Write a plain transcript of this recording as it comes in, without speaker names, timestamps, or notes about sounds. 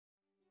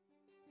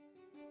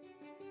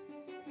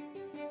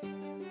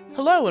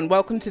Hello and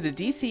welcome to the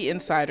DC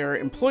Insider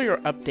Employer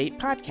Update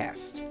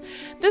podcast.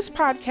 This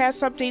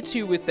podcast updates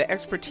you with the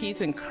expertise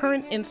and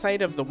current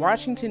insight of the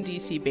Washington,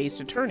 D.C.-based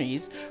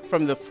attorneys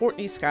from the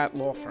Fortney Scott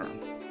law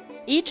firm.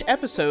 Each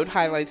episode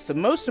highlights the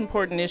most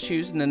important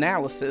issues and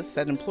analysis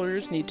that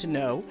employers need to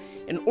know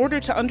in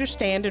order to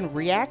understand and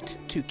react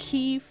to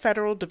key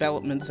federal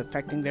developments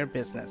affecting their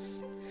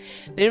business.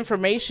 The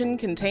information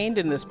contained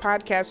in this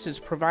podcast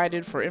is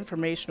provided for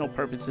informational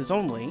purposes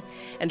only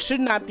and should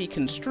not be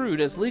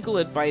construed as legal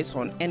advice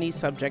on any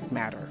subject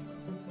matter.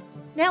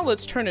 Now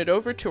let's turn it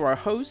over to our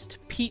host,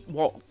 Pete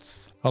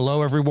Waltz.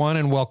 Hello, everyone,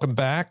 and welcome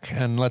back.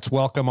 And let's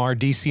welcome our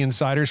DC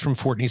insiders from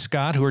Fortney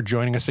Scott who are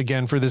joining us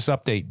again for this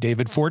update.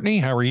 David Fortney,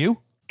 how are you?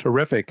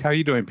 Terrific. How are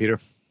you doing, Peter?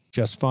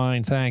 Just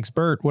fine, thanks.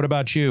 Bert, what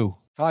about you?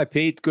 Hi,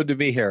 Pete. Good to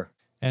be here.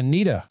 And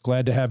Nita,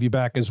 glad to have you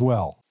back as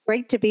well.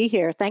 Great to be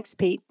here. Thanks,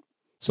 Pete.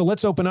 So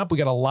let's open up. We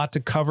got a lot to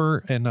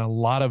cover and a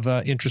lot of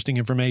interesting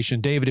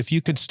information. David, if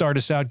you could start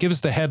us out, give us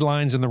the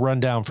headlines and the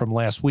rundown from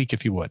last week,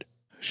 if you would.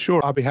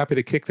 Sure. I'll be happy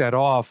to kick that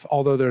off.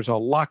 Although there's a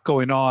lot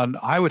going on,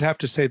 I would have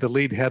to say the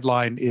lead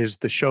headline is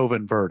the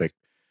Chauvin verdict.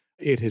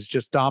 It has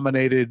just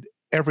dominated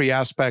every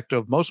aspect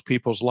of most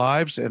people's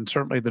lives and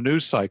certainly the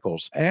news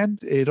cycles. And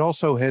it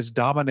also has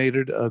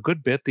dominated a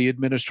good bit the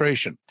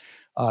administration.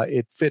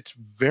 It fits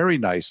very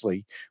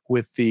nicely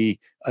with the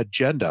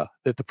agenda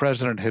that the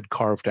president had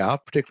carved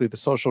out, particularly the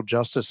social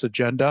justice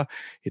agenda.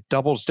 It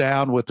doubles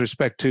down with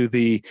respect to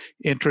the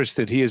interest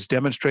that he has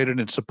demonstrated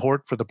in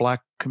support for the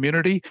Black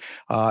community.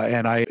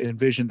 And I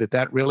envision that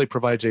that really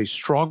provides a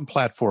strong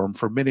platform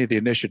for many of the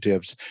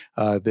initiatives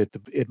that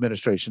the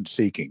administration's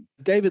seeking.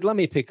 David, let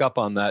me pick up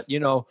on that.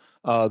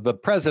 The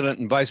president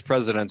and vice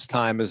president's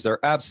time is their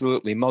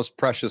absolutely most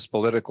precious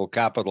political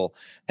capital,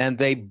 and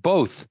they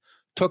both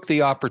took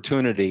the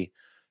opportunity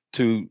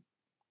to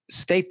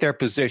state their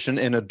position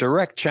in a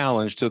direct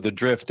challenge to the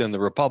drift in the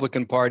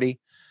Republican Party.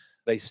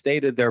 They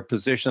stated their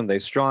position. They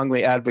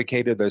strongly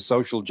advocated their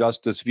social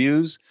justice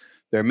views.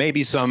 There may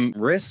be some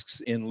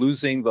risks in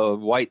losing the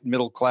white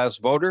middle-class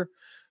voter,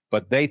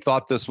 but they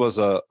thought this was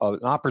an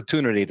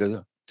opportunity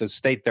to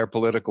state their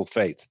political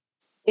faith.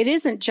 It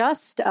isn't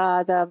just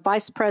the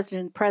vice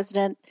president,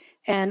 president,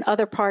 and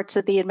other parts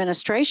of the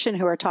administration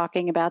who are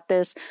talking about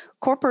this.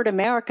 Corporate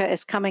America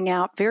is coming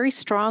out very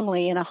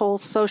strongly in a whole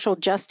social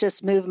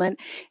justice movement,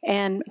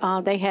 and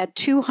they had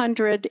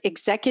 200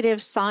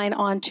 executives sign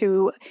on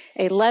to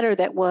a letter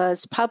that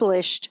was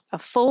published, a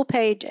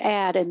full-page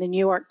ad in the New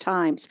York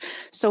Times.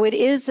 So it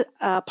is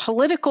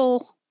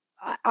political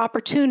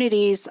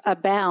opportunities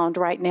abound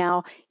right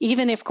now,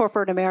 even if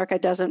corporate America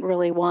doesn't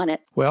really want it.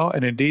 Well,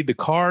 and indeed, the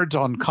cards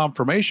on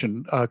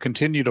confirmation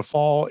continue to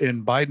fall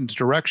in Biden's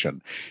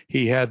direction.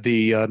 He had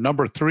the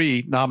number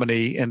 3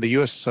 nominee in the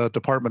U.S.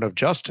 Department of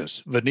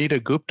Justice,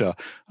 Vanita Gupta,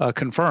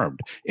 confirmed.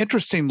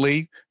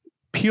 Interestingly,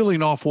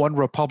 peeling off one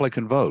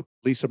Republican vote,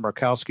 Lisa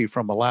Murkowski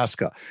from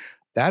Alaska.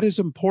 That is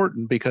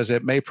important because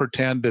it may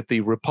portend that the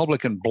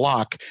Republican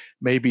bloc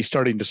may be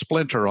starting to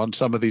splinter on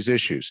some of these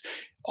issues.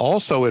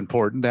 Also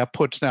important, that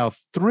puts now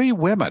 3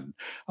 women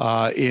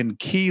in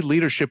key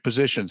leadership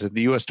positions in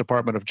the U.S.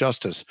 Department of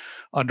Justice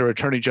under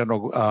Attorney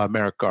General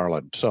Merrick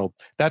Garland. So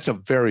that's a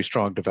very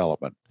strong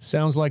development.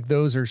 Sounds like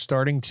those are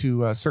starting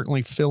to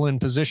certainly fill in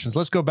positions.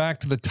 Let's go back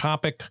to the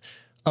topic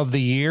of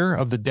the year,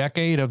 of the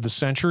decade, of the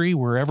century,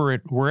 wherever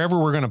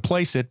we're going to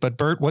place it. But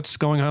Bert, what's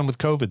going on with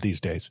COVID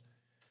these days?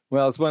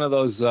 Well, it's one of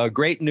those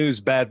great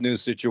news, bad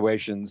news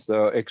situations.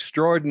 The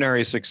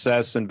extraordinary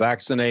success in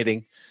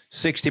vaccinating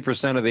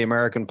 60% of the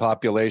American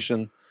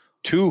population,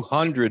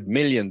 200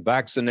 million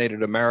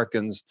vaccinated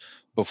Americans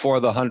before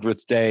the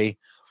 100th day.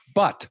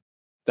 But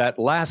that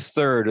last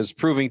third is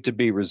proving to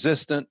be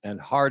resistant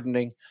and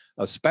hardening,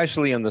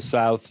 especially in the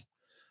South.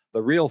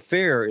 The real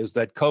fear is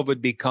that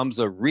COVID becomes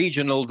a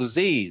regional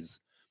disease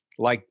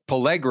like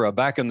pellagra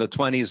back in the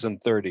 20s and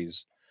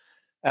 30s.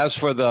 As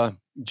for the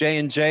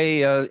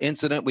J&J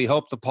incident, we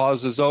hope the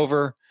pause is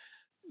over.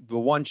 The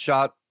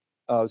one-shot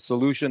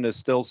solution is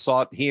still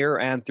sought here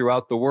and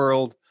throughout the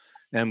world,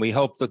 and we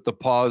hope that the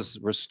pause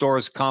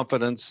restores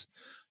confidence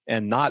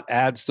and not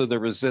adds to the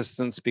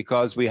resistance,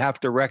 because we have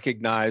to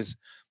recognize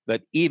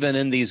that even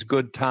in these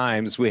good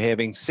times, we're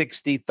having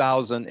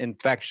 60,000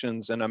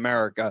 infections in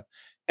America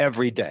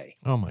every day.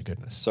 Oh, my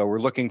goodness. So we're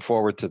looking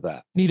forward to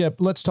that. Nita,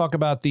 let's talk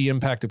about the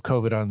impact of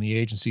COVID on the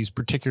agencies,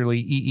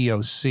 particularly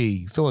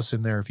EEOC. Fill us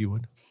in there if you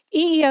would.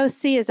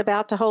 EEOC is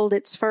about to hold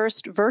its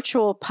first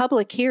virtual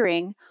public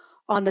hearing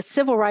on the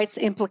civil rights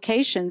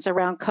implications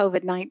around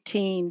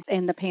COVID-19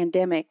 and the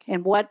pandemic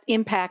and what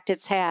impact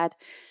it's had.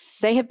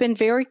 They have been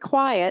very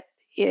quiet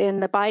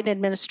in the Biden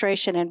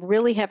administration and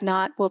really have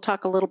not, we'll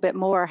talk a little bit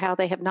more, how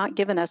they have not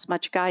given us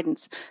much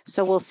guidance.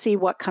 So we'll see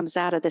what comes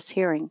out of this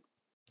hearing.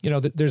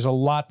 There's a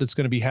lot that's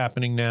going to be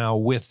happening now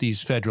with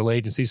these federal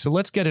agencies. So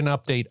let's get an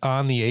update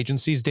on the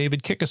agencies.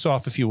 David, kick us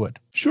off if you would.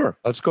 Sure.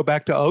 Let's go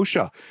back to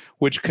OSHA,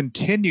 which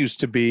continues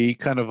to be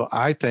kind of,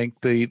 I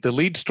think, the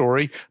lead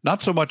story,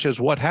 not so much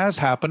as what has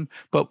happened,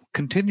 but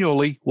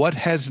continually what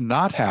has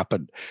not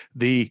happened.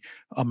 The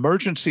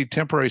emergency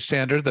temporary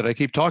standard that I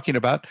keep talking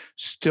about,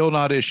 still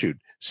not issued,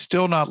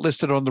 still not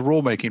listed on the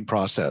rulemaking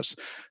process.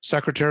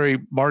 Secretary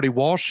Marty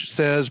Walsh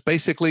says,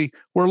 basically,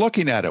 we're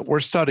looking at it, we're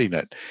studying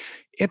it.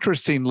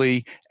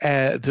 Interestingly,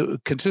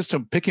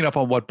 consistent picking up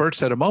on what Bert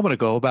said a moment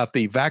ago about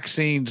the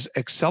vaccines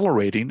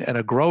accelerating and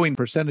a growing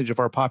percentage of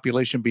our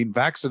population being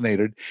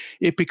vaccinated,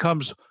 it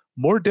becomes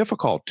more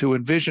difficult to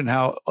envision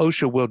how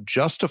OSHA will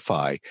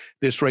justify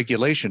this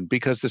regulation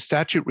because the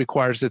statute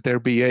requires that there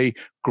be a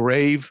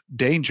grave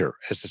danger,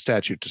 as the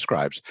statute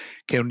describes.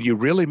 Can you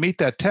really meet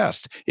that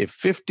test if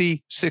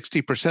 50,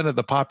 60% of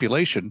the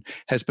population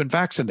has been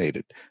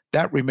vaccinated?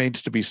 That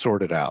remains to be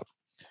sorted out.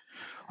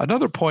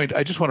 Another point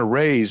I just want to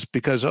raise,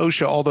 because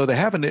OSHA, although they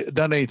haven't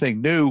done anything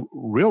new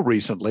real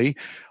recently,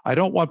 I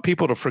don't want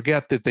people to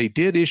forget that they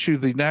did issue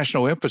the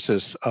National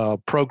Emphasis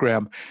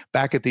program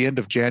back at the end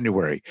of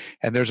January.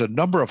 And there's a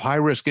number of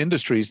high-risk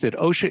industries that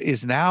OSHA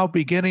is now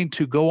beginning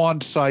to go on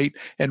site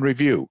and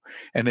review.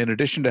 And in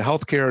addition to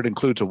healthcare, it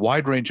includes a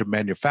wide range of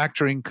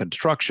manufacturing,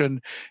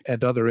 construction,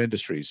 and other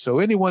industries. So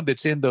anyone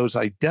that's in those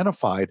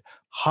identified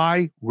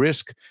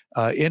high-risk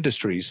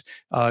industries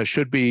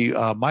should be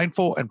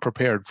mindful and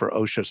prepared for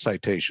OSHA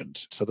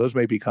citations. So those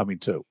may be coming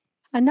too.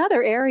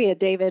 Another area,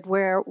 David,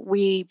 where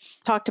we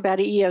talked about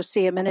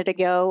EEOC a minute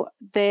ago,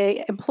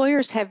 the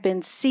employers have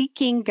been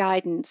seeking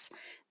guidance.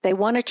 They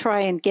want to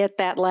try and get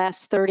that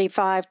last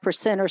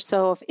 35% or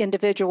so of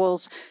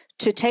individuals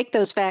to take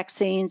those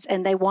vaccines,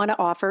 and they want to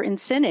offer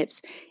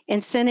incentives.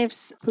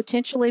 Incentives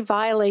potentially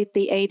violate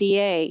the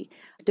ADA,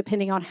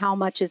 depending on how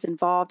much is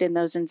involved in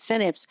those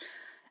incentives.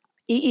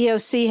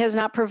 EEOC has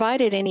not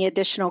provided any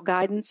additional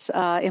guidance.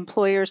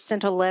 Employers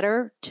sent a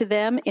letter to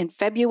them in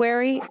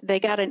February. They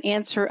got an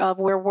answer of,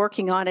 we're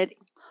working on it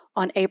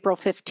on April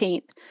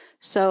 15th.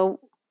 So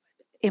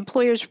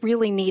employers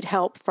really need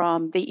help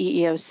from the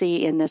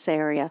EEOC in this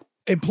area.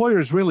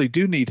 Employers really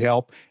do need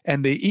help.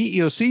 And the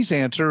EEOC's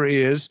answer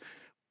is,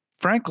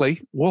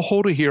 frankly, we'll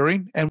hold a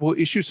hearing and we'll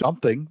issue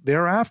something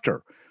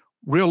thereafter.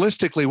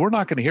 Realistically, we're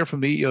not going to hear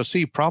from the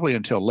EEOC probably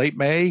until late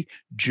May,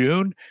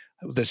 June.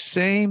 The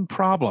same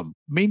problem.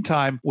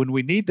 Meantime, when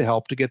we need the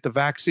help to get the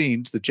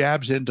vaccines, the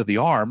jabs into the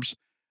arms,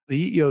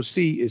 the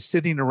EEOC is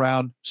sitting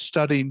around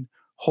studying,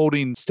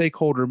 holding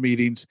stakeholder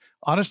meetings.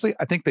 Honestly,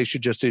 I think they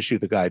should just issue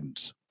the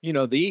guidance. The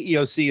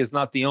EEOC is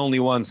not the only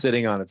one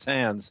sitting on its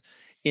hands.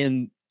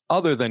 In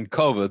other than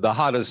COVID, the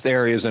hottest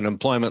areas in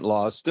employment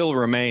law still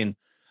remain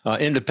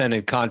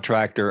independent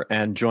contractor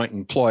and joint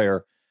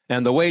employer.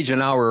 And the wage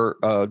and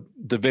hour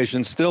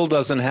division still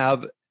doesn't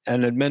have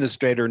an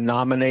administrator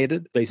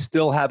nominated. They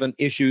still haven't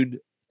issued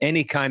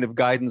any kind of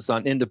guidance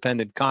on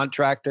independent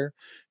contractor.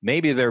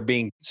 Maybe they're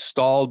being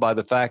stalled by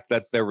the fact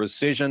that their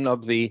rescission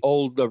of the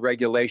old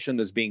regulation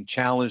is being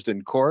challenged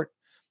in court.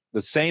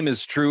 The same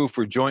is true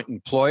for joint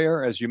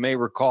employer. As you may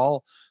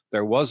recall,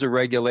 there was a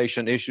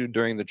regulation issued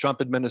during the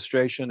Trump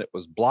administration. It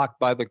was blocked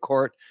by the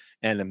court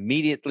and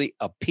immediately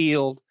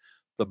appealed.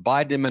 The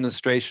Biden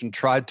administration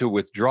tried to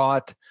withdraw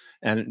it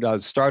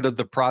and started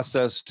the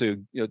process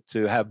to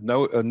have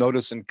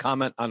notice and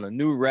comment on a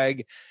new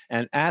reg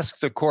and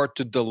asked the court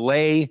to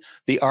delay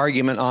the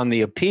argument on the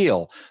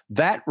appeal.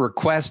 That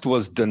request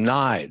was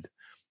denied.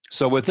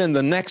 So within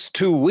the next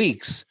 2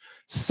 weeks,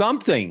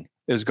 something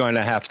is going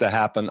to have to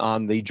happen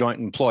on the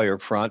joint employer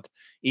front.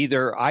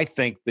 Either I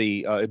think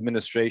the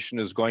administration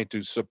is going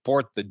to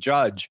support the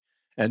judge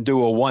and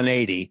do a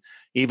 180,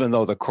 even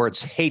though the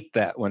courts hate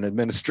that when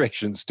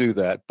administrations do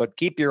that. But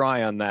keep your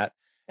eye on that.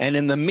 And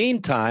in the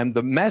meantime,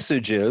 the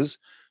message is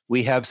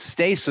we have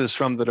stasis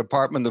from the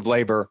Department of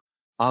Labor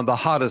on the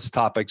hottest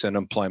topics in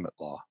employment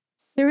law.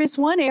 There is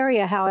one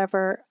area,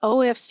 however,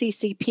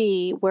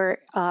 OFCCP, where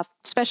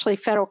especially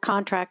federal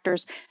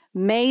contractors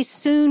may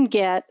soon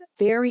get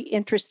very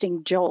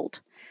interesting jolt.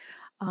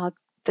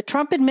 The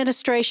Trump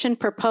administration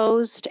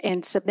proposed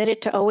and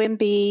submitted to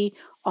OMB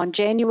on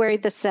January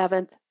the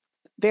 7th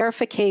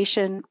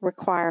verification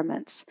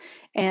requirements.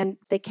 And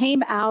they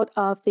came out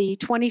of the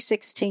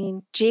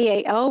 2016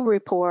 GAO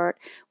report,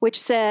 which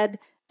said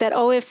that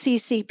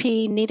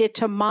OFCCP needed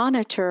to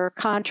monitor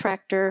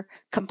contractor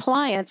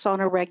compliance on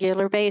a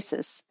regular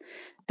basis.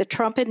 The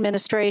Trump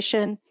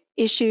administration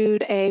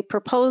issued a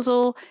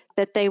proposal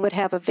that they would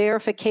have a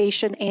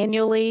verification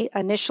annually.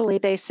 Initially,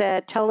 they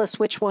said, tell us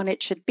which one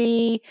it should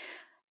be,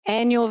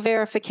 annual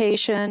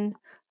verification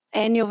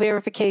and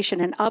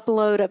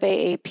upload of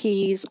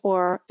AAPs,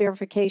 or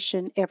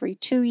verification every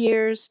 2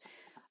 years.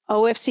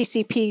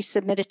 OFCCP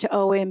submitted to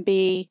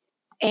OMB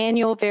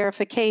annual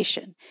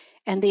verification.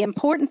 And the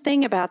important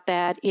thing about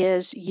that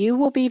is you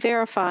will be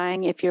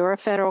verifying, if you're a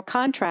federal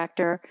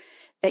contractor,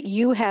 that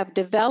you have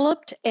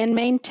developed and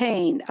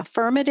maintained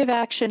affirmative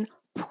action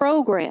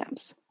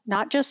programs,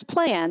 not just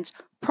plans,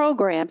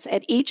 programs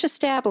at each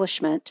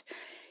establishment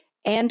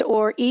and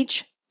or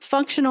each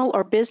functional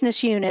or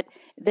business unit,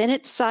 then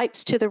it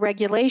cites to the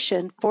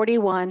regulation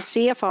 41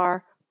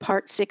 CFR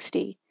Part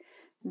 60.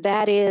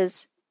 That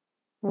is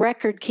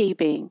record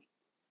keeping,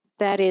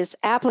 that is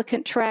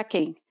applicant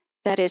tracking,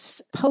 that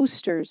is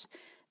posters,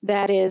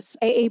 that is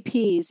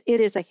AAPs. It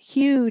is a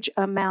huge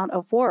amount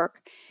of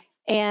work.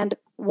 And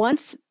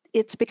once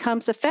it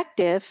becomes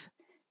effective,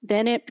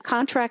 then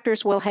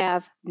contractors will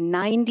have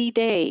 90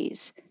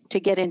 days to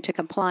get into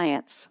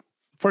compliance.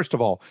 First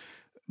of all,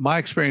 my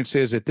experience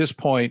is at this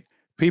point,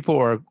 people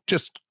are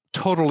just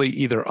totally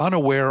either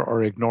unaware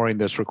or ignoring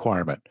this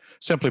requirement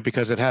simply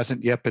because it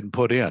hasn't yet been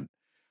put in.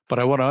 But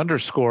I want to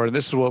underscore, and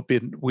this is what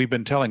we've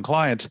been telling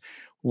clients,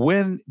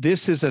 when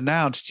this is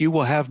announced, you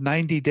will have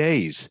 90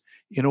 days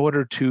in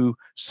order to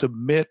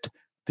submit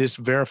this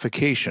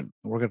verification.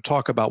 We're going to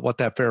talk about what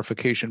that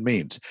verification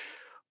means.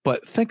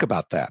 But think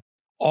about that.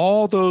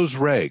 All those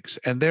regs,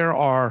 and there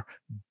are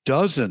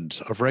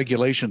dozens of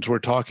regulations we're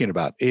talking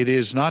about. It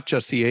is not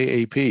just the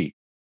AAP. In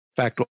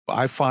fact,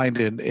 I find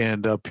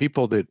in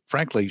people that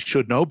frankly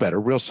should know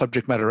better, real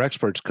subject matter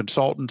experts,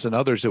 consultants and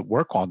others that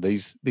work on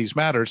these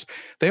matters,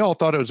 they all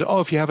thought it was,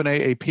 if you have an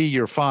AAP,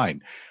 you're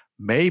fine.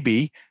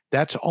 Maybe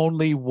that's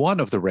only one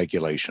of the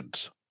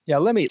regulations. Yeah,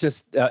 let me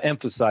just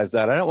emphasize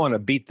that. I don't want to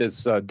beat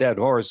this dead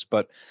horse,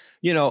 but,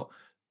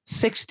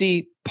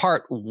 60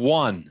 Part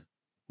 1,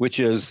 which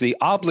is the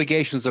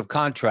obligations of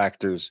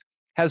contractors,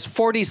 has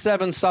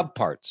 47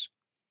 subparts.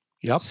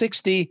 Yep.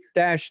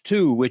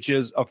 60-2, which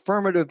is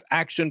affirmative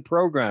action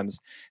programs,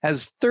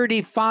 has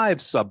 35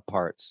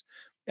 subparts.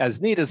 As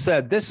Nita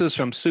said, this is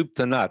from soup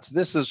to nuts.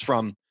 This is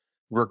from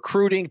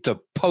recruiting to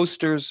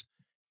posters.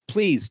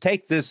 Please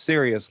take this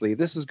seriously.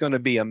 This is going to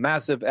be a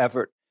massive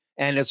effort,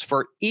 and it's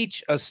for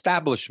each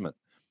establishment.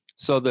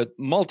 So that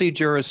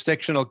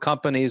multi-jurisdictional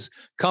companies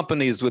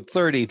with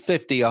 30,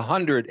 50,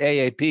 100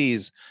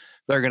 AAPs,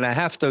 they're going to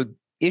have to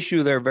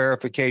issue their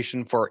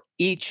verification for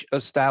each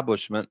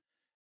establishment.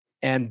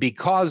 And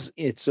because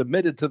it's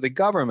submitted to the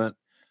government,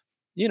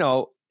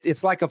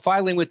 it's like a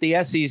filing with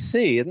the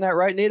SEC. Isn't that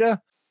right, Nita?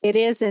 It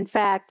is, in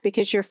fact,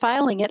 because you're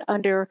filing it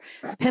under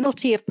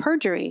penalty of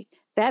perjury.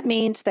 That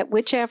means that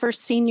whichever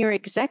senior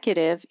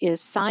executive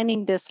is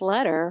signing this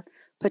letter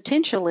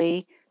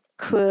potentially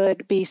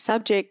could be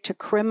subject to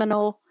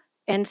criminal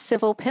and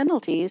civil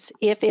penalties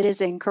if it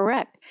is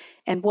incorrect.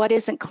 And what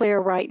isn't clear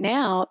right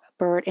now,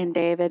 Bert and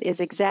David,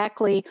 is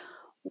exactly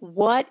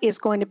what is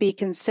going to be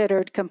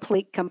considered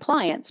complete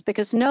compliance,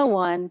 because no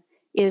one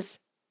is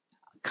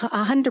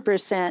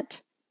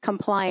 100%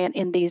 compliant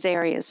in these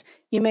areas.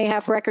 You may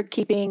have record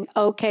keeping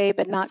okay,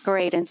 but not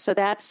great. And so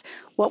that's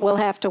what we'll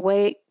have to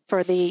wait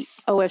for the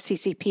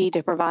OFCCP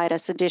to provide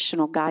us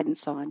additional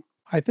guidance on.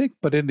 I think,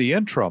 but in the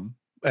interim,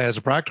 as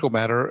a practical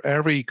matter,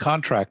 every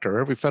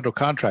federal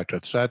contractor,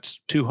 so that's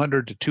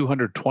 200 to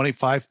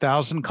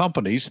 225,000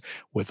 companies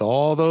with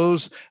all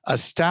those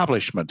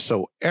establishments.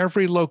 So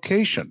every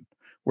location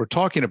we're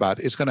talking about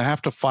is going to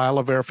have to file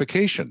a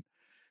verification.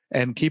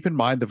 And keep in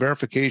mind, the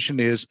verification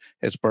is,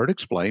 as Bert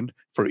explained,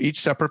 for each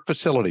separate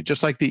facility,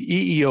 just like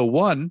the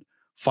EEO-1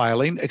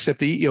 filing, except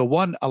the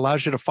EEO-1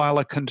 allows you to file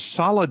a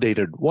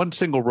consolidated one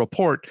single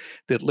report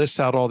that lists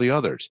out all the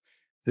others.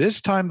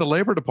 This time, the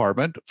Labor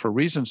Department, for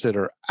reasons that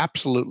are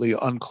absolutely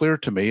unclear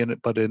to me,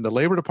 but in the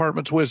Labor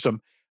Department's wisdom,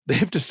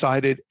 they've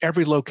decided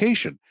every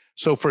location.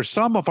 So for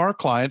some of our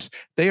clients,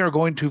 they are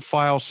going to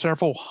file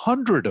several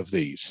hundred of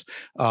these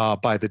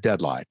by the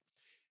deadline.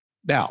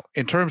 Now,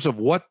 in terms of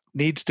what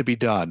needs to be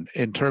done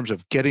in terms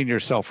of getting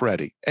yourself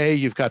ready, A,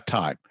 you've got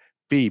time.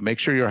 B, make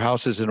sure your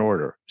house is in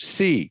order.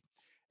 C,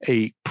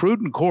 a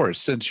prudent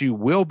course, since you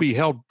will be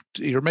held,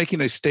 you're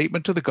making a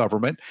statement to the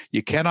government.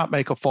 You cannot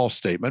make a false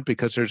statement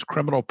because there's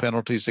criminal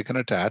penalties that can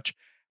attach.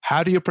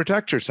 How do you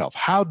protect yourself?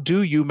 How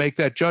do you make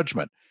that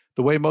judgment?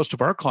 The way most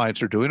of our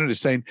clients are doing it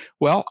is saying,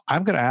 well,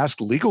 I'm going to ask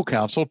legal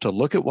counsel to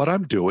look at what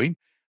I'm doing,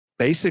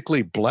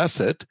 basically bless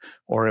it,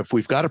 or if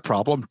we've got a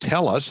problem,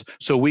 tell us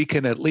so we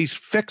can at least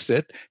fix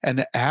it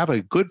and have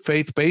a good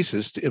faith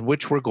basis in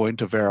which we're going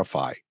to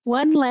verify.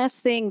 One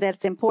last thing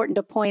that's important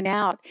to point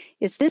out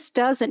is this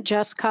doesn't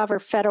just cover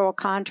federal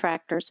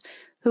contractors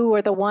who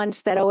are the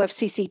ones that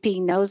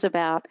OFCCP knows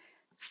about.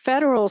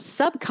 Federal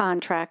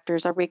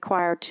subcontractors are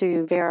required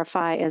to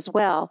verify as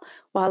well.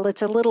 While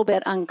it's a little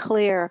bit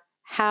unclear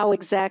how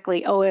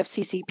exactly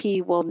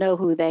OFCCP will know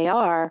who they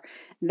are,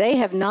 they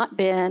have not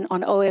been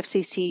on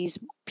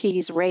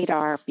OFCCP's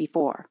radar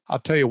before. I'll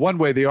tell you one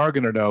way they are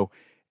going to know.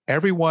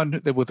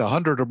 Everyone that with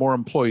 100 or more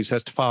employees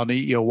has to file an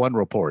EEO-1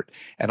 report.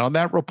 And on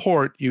that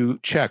report, you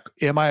check,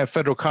 am I a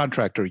federal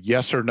contractor,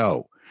 yes or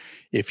no?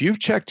 If you've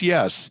checked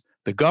yes,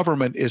 the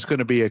government is going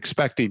to be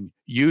expecting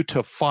you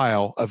to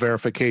file a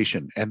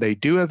verification. And they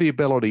do have the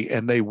ability,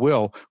 and they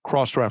will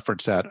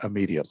cross-reference that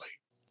immediately.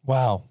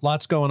 Wow,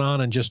 lots going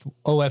on and just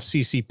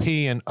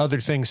OFCCP and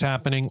other things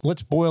happening.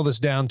 Let's boil this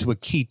down to a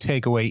key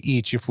takeaway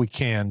each if we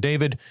can.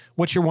 David,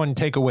 what's your one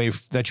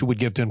takeaway that you would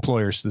give to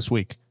employers this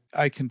week?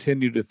 I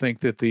continue to think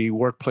that the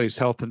workplace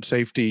health and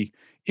safety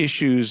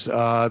issues, the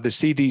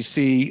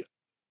CDC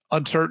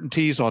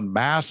uncertainties on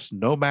masks,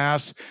 no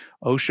masks,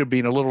 OSHA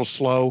being a little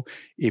slow,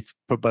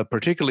 but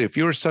particularly if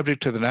you're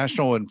subject to the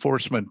National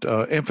Enforcement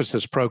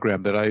Emphasis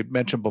Program that I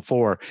mentioned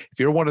before, if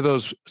you're one of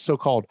those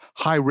so-called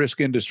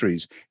high-risk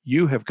industries,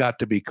 you have got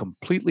to be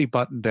completely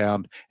buttoned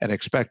down and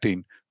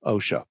expecting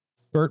OSHA.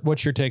 Bert,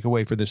 what's your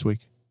takeaway for this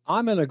week?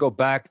 I'm going to go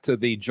back to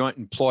the joint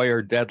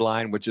employer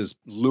deadline, which is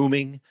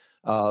looming.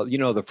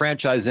 The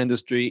franchise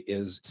industry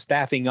is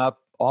staffing up.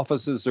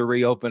 Offices are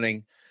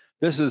reopening.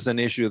 This is an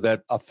issue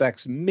that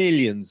affects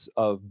millions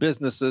of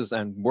businesses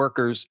and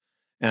workers.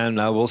 And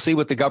we'll see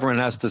what the government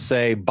has to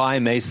say by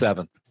May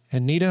 7th.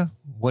 And Nita,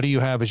 what do you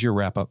have as your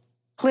wrap-up?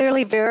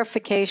 Clearly,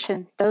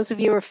 verification. Those of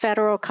you who are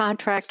federal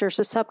contractors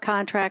or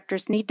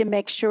subcontractors need to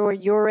make sure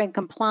you're in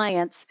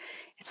compliance.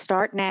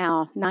 Start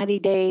now. 90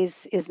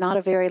 days is not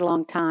a very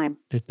long time.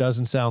 It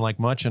doesn't sound like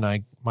much,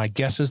 and my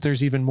guess is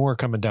there's even more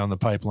coming down the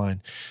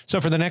pipeline.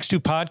 So for the next two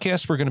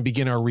podcasts, we're going to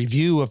begin our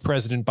review of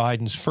President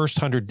Biden's first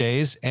 100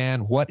 days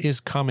and what is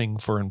coming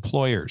for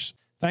employers.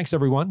 Thanks,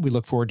 everyone. We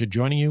look forward to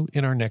joining you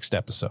in our next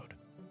episode.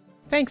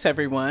 Thanks,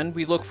 everyone.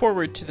 We look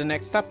forward to the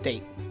next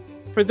update.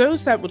 For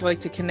those that would like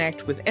to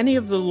connect with any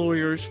of the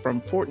lawyers from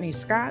Fortney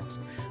Scott,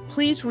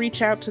 please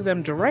reach out to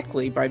them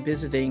directly by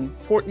visiting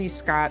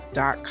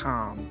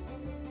fortneyscott.com.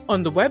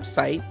 On the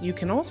website, you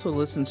can also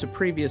listen to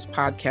previous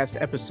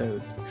podcast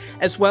episodes,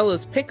 as well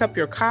as pick up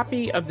your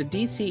copy of the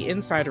DC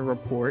Insider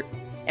Report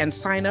and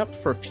sign up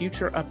for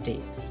future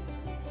updates.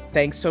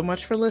 Thanks so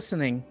much for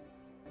listening.